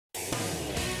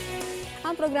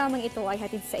Ang programang ito ay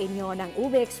hatid sa inyo ng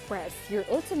UB Express, your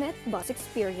ultimate bus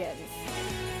experience.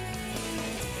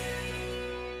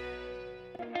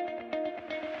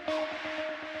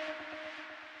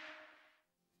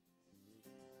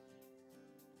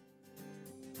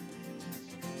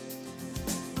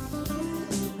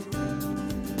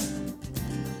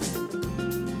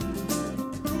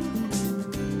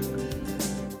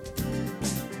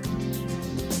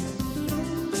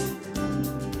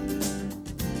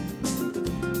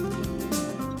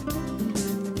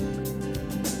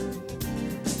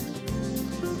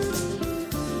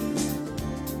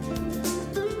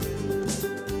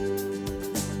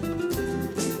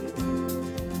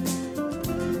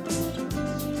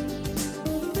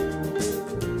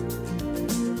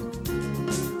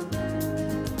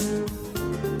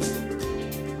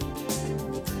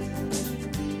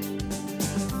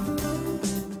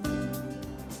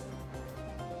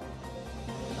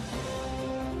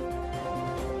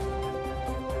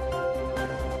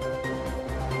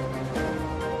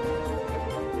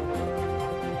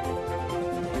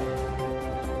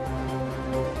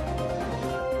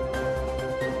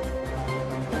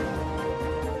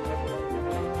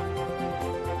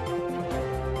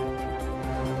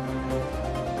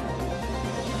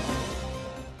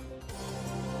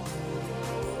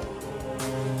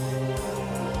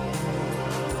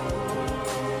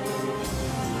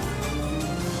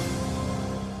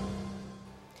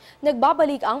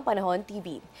 Nagbabalik ang Panahon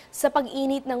TV. Sa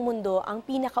pag-init ng mundo, ang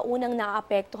pinakaunang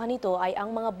naaapektuhan nito ay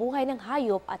ang mga buhay ng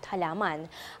hayop at halaman.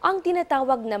 Ang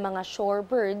tinatawag na mga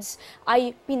shorebirds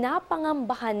ay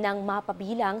pinapangambahan ng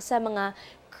mapabilang sa mga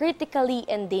critically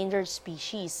endangered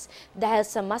species. Dahil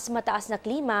sa mas mataas na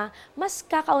klima, mas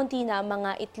kakaunti na ang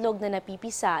mga itlog na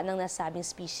napipisa ng nasabing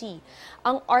species.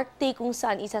 Ang Arctic, kung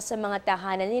saan isa sa mga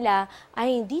tahanan nila,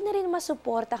 ay hindi na rin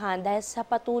masuportahan dahil sa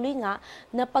patuloy nga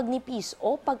na pagnipis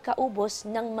o pagkaubos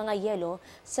ng mga yelo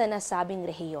sa nasabing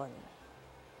rehiyon.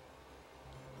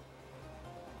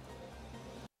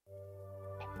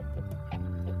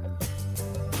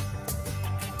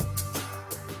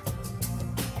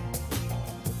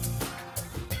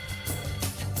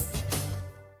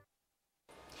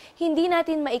 Hindi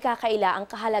natin maikakaila ang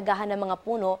kahalagahan ng mga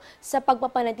puno sa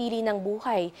pagpapanatili ng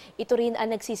buhay. Ito rin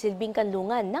ang nagsisilbing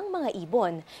kanlungan ng mga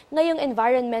ibon. Ngayong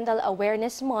Environmental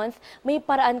Awareness Month, may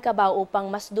paraan ka ba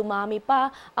upang mas dumami pa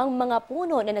ang mga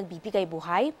puno na nagbibigay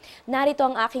buhay? Narito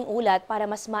ang aking ulat para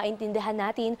mas maintindihan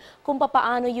natin kung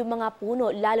papaano yung mga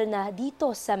puno, lalo na dito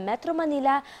sa Metro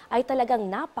Manila, ay talagang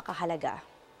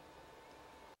napakahalaga.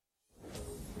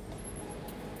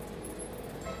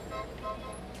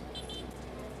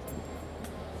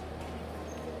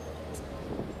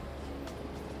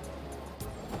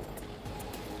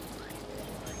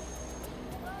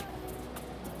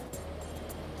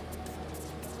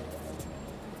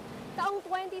 Taong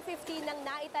 2015 nang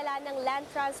naitala ng Land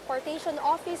Transportation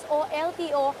Office o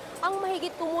LTO ang mahigit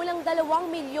kumulang 2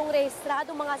 milyong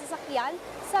rehistradong mga sasakyan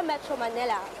sa Metro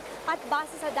Manila. At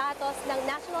base sa datos ng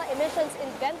National Emissions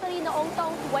Inventory noong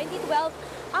taong 2012,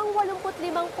 ang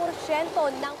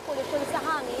 85% ng polusyon sa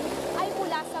hangin ay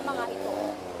mula sa mga ito.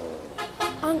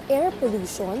 Ang air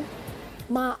pollution,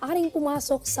 maaaring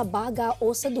pumasok sa baga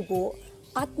o sa dugo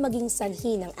at maging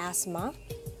sanhi ng asthma,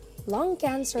 lung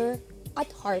cancer, at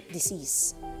heart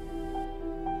disease.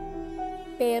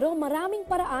 Pero maraming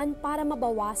paraan para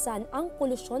mabawasan ang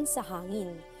polusyon sa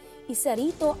hangin. Isa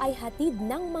rito ay hatid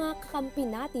ng mga kakampi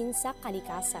natin sa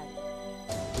kalikasan.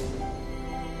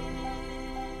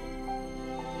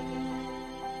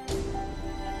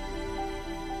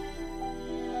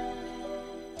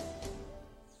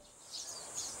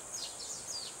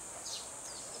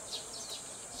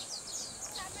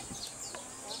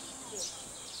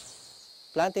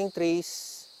 Planting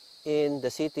trees in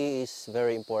the city is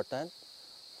very important.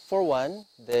 For one,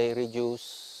 they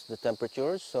reduce the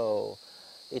temperature, so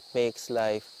it makes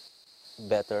life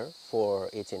better for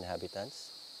its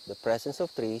inhabitants. The presence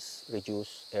of trees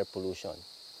reduces air pollution.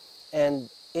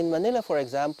 And in Manila, for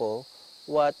example,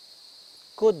 what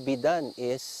could be done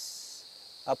is,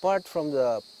 apart from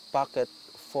the pocket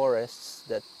forests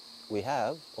that we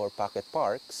have, or pocket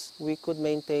parks, we could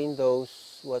maintain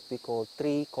those what we call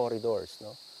tree corridors.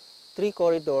 No? Tree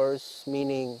corridors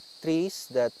meaning trees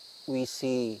that we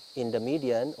see in the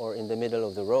median or in the middle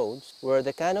of the roads, where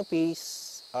the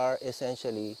canopies are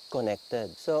essentially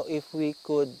connected. So if we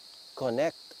could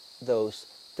connect those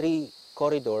tree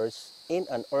corridors in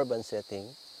an urban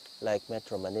setting like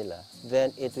Metro Manila,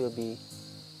 then it will be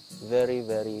very,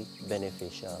 very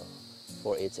beneficial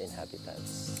for its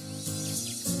inhabitants.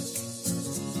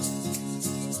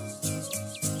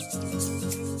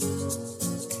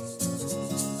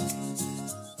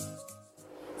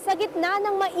 Sa gitna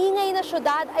ng maingay na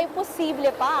syudad ay posible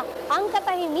pa ang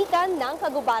katahimikan ng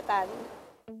kagubatan.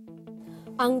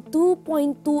 Ang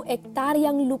 2.2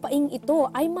 ektaryang lupaing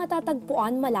ito ay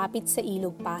matatagpuan malapit sa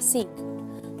Ilog Pasig.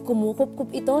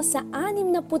 Kumukup-kup ito sa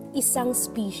 61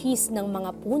 species ng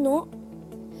mga puno,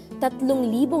 3,000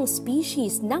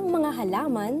 species ng mga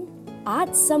halaman,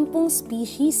 at 10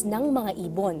 species ng mga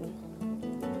ibon.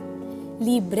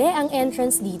 Libre ang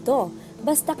entrance dito,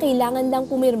 basta kailangan lang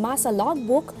pumirma sa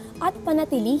logbook at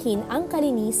panatilihin ang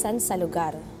kalinisan sa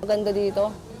lugar. Maganda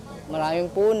dito, maraming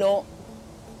puno.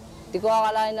 Di ko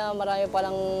akalain na marami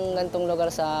palang gantong lugar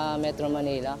sa Metro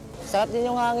Manila. Sarap din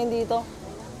yung hangin dito.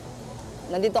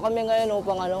 Nandito kami ngayon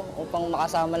upang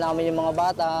makasama namin yung mga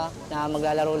bata na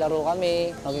maglalaro-laro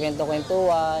kami,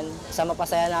 magkwento-kwentuhan, sa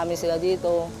mapasaya namin sila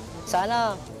dito.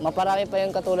 Sana maparami pa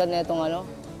yung katulad na itong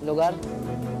lugar.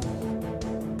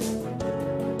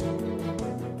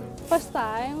 First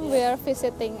time we are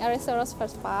visiting Aristoros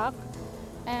First Park,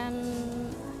 and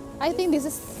I think this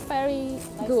is very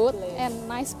good and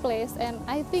nice place, and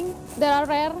I think they are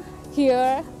rare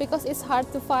here because it's hard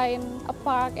to find a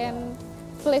park and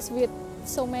place with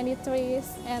so many trees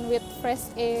and with fresh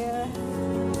air.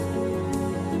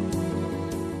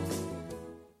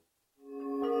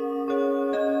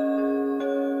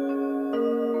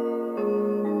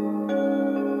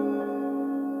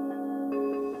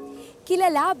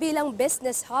 Kilala bilang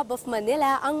business hub of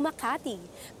Manila ang Makati.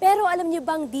 Pero alam niyo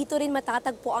bang dito rin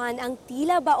matatagpuan ang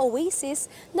tila ba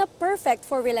oasis na perfect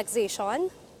for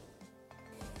relaxation?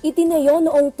 Itinayo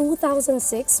noong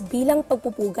 2006 bilang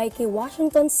pagpupugay kay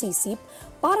Washington Sisip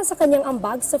para sa kanyang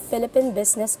ambag sa Philippine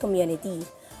business community.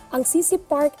 Ang Sisip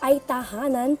Park ay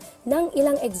tahanan ng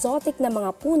ilang exotic na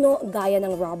mga puno gaya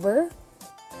ng rubber,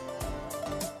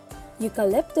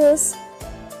 eucalyptus,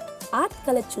 at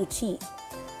kalachuchi.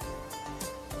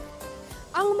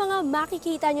 Ang mga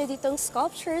makikita nyo ditong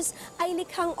sculptures ay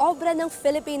likhang obra ng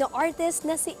Filipino artist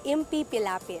na si Impy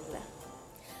Pilapin.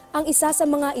 Ang isa sa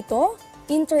mga ito,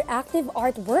 interactive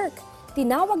artwork,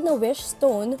 tinawag na wish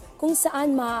stone kung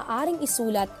saan maaaring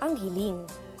isulat ang hiling.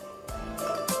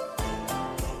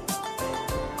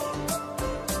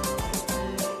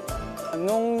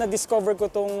 Nung na-discover ko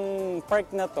tong park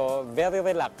na to, very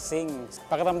relaxing.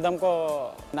 Pakiramdam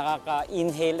ko,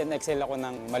 nakaka-inhale and exhale ako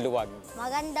ng maluwag.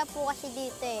 Maganda po kasi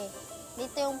dito eh.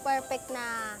 Dito yung perfect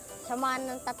na samahan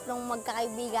ng tatlong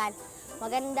magkakaibigan.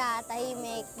 Maganda,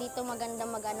 tahimik. Dito maganda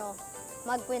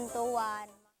magkwentuhan.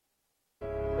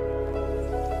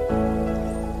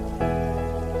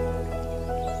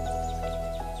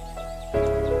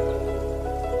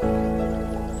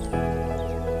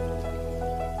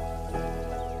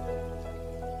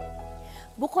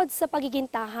 Bukod sa pagiging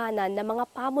tahanan ng mga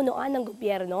pamunuan ng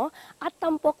gobyerno at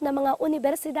tampok ng mga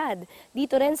universidad,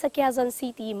 dito rin sa Quezon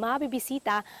City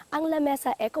mabibisita ang La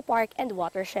Mesa Eco Park and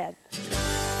Watershed.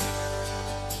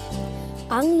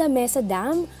 Ang La Mesa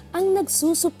Dam ang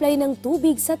nagsusuplay ng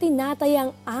tubig sa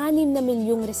tinatayang 6 na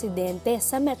milyong residente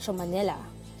sa Metro Manila.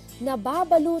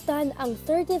 Nababalutan ang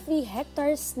 33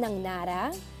 hectares ng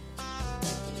nara,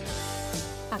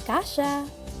 acacia,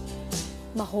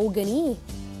 mahogany,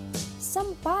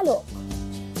 sampalok,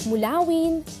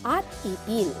 mulawin at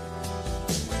ipil.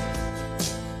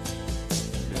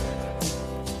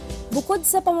 Bukod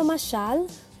sa pamamasyal,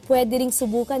 pwede ring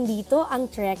subukan dito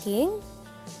ang trekking,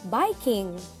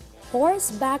 biking,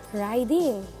 horseback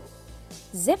riding,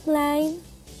 zipline,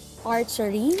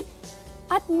 archery,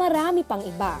 at marami pang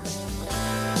iba.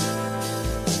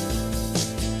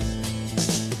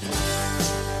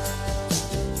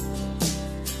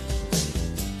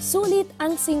 Sulit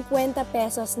ang 50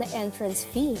 pesos na entrance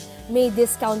fee. May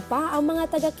discount pa ang mga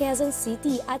taga Quezon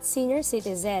City at senior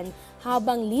citizen,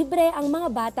 habang libre ang mga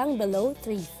batang below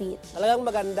 3 feet. Talagang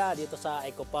maganda dito sa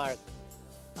Eco Park.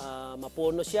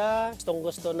 Mapuno siya,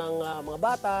 gustong-gusto ng mga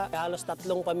bata. Halos 3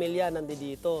 pamilya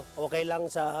nandito. Okay lang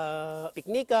sa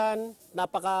piknikan,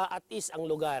 napaka-at ease ang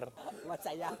lugar.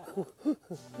 Masaya.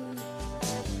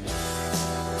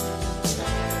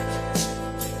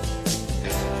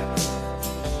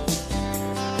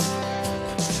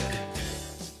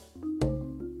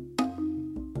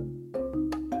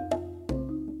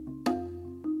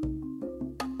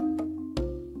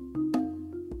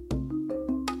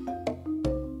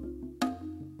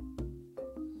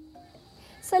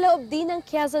 Sa loob din ng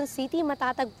Quezon City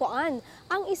matatagpuan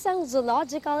ang isang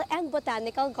zoological and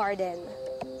botanical garden.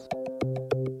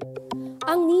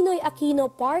 Ang Ninoy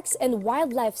Aquino Parks and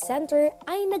Wildlife Center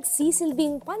ay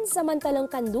nagsisilbing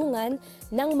pansamantalang kandungan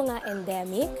ng mga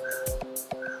endemic,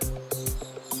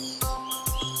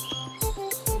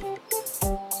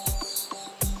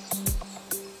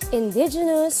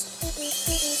 indigenous,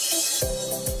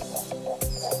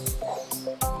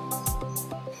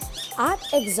 at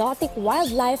exotic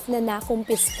wildlife na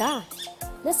nakumpiska,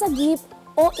 nasagip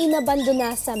o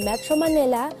inabandona sa Metro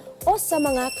Manila o sa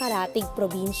mga karatig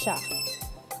probinsya.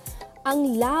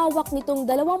 Ang lawak nitong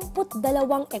 22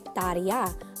 ektarya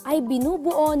ay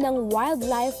binubuo ng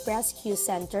Wildlife Rescue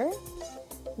Center,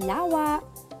 lawa,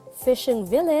 fishing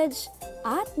village,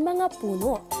 at mga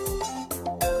puno.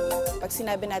 Pag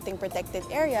sinabi nating protected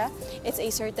area, it's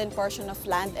a certain portion of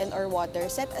land and or water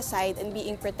set aside and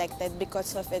being protected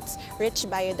because of its rich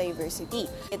biodiversity.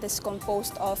 It is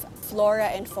composed of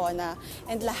flora and fauna,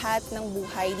 and lahat ng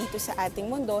buhay dito sa ating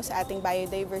mundo, sa ating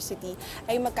biodiversity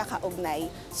ay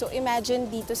magkakaugnay. So imagine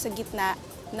dito sa gitna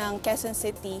ng Quezon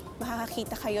City,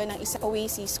 makakakita kayo ng isang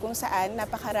oasis kung saan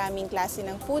napakaraming klase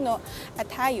ng puno at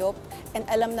hayop. And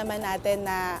alam naman natin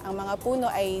na ang mga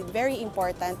puno ay very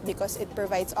important because it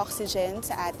provides oxygen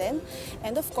sa atin.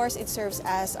 And of course, it serves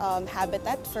as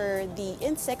habitat for the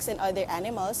insects and other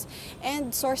animals.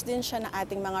 And source din siya ng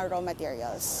ating mga raw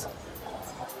materials.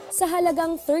 Sa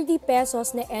halagang 30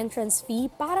 pesos na entrance fee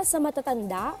para sa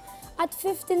matatanda at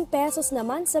 15 pesos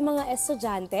naman sa mga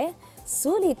estudyante,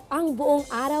 sulit ang buong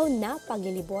araw na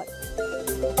paglilibot.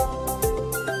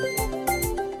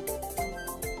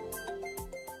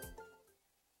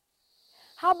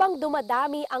 Habang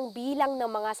dumadami ang bilang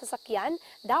ng mga sasakyan,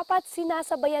 dapat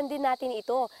sinasabayan din natin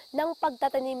ito ng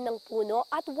pagtatanim ng puno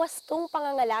at wastong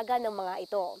pangangalaga ng mga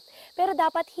ito. Pero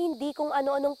dapat hindi kung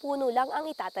ano-anong puno lang ang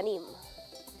itatanim.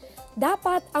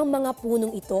 Dapat ang mga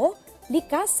punong ito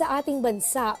likas sa ating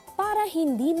bansa para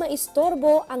hindi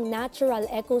maistorbo ang natural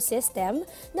ecosystem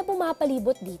na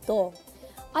pumapalibot dito.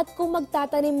 At kung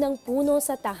magtatanim ng puno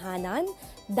sa tahanan,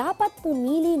 dapat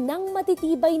pumili ng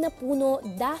matitibay na puno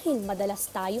dahil madalas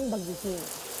tayong baguhin.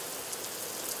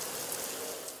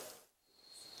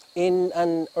 In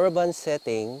an urban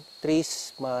setting,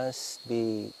 trees must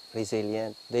be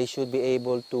resilient. They should be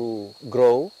able to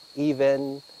grow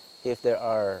even if there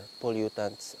are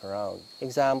pollutants around.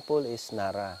 Example is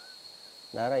Nara.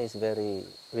 Nara is very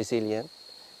resilient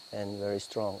and very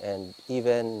strong, and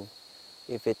even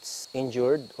if it's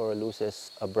injured or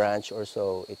loses a branch or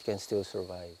so, it can still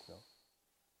survive. No?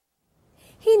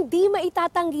 Hindi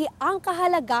maitatanggi ang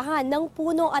kahalagahan ng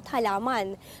puno at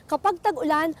halaman. Kapag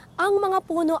tag-ulan, ang mga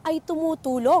puno ay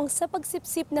tumutulong sa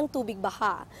pagsipsip ng tubig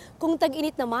baha. Kung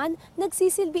tag-init naman,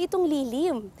 nagsisilbi itong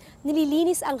lilim.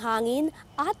 Nililinis ang hangin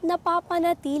at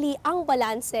napapanatili ang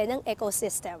balanse ng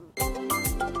ecosystem.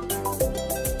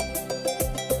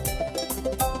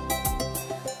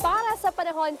 Para sa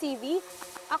Panahon TV,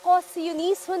 ako si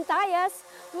Eunice Huntayas,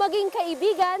 maging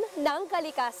kaibigan ng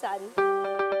kalikasan.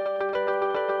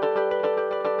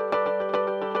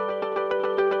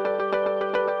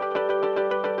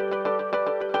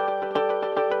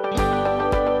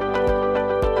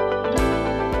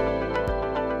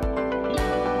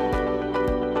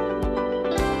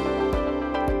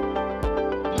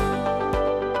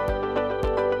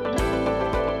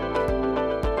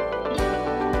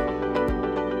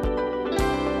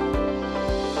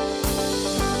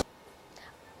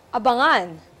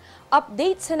 Abangan!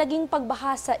 Update sa naging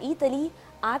pagbaha sa Italy,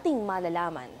 ating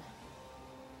malalaman.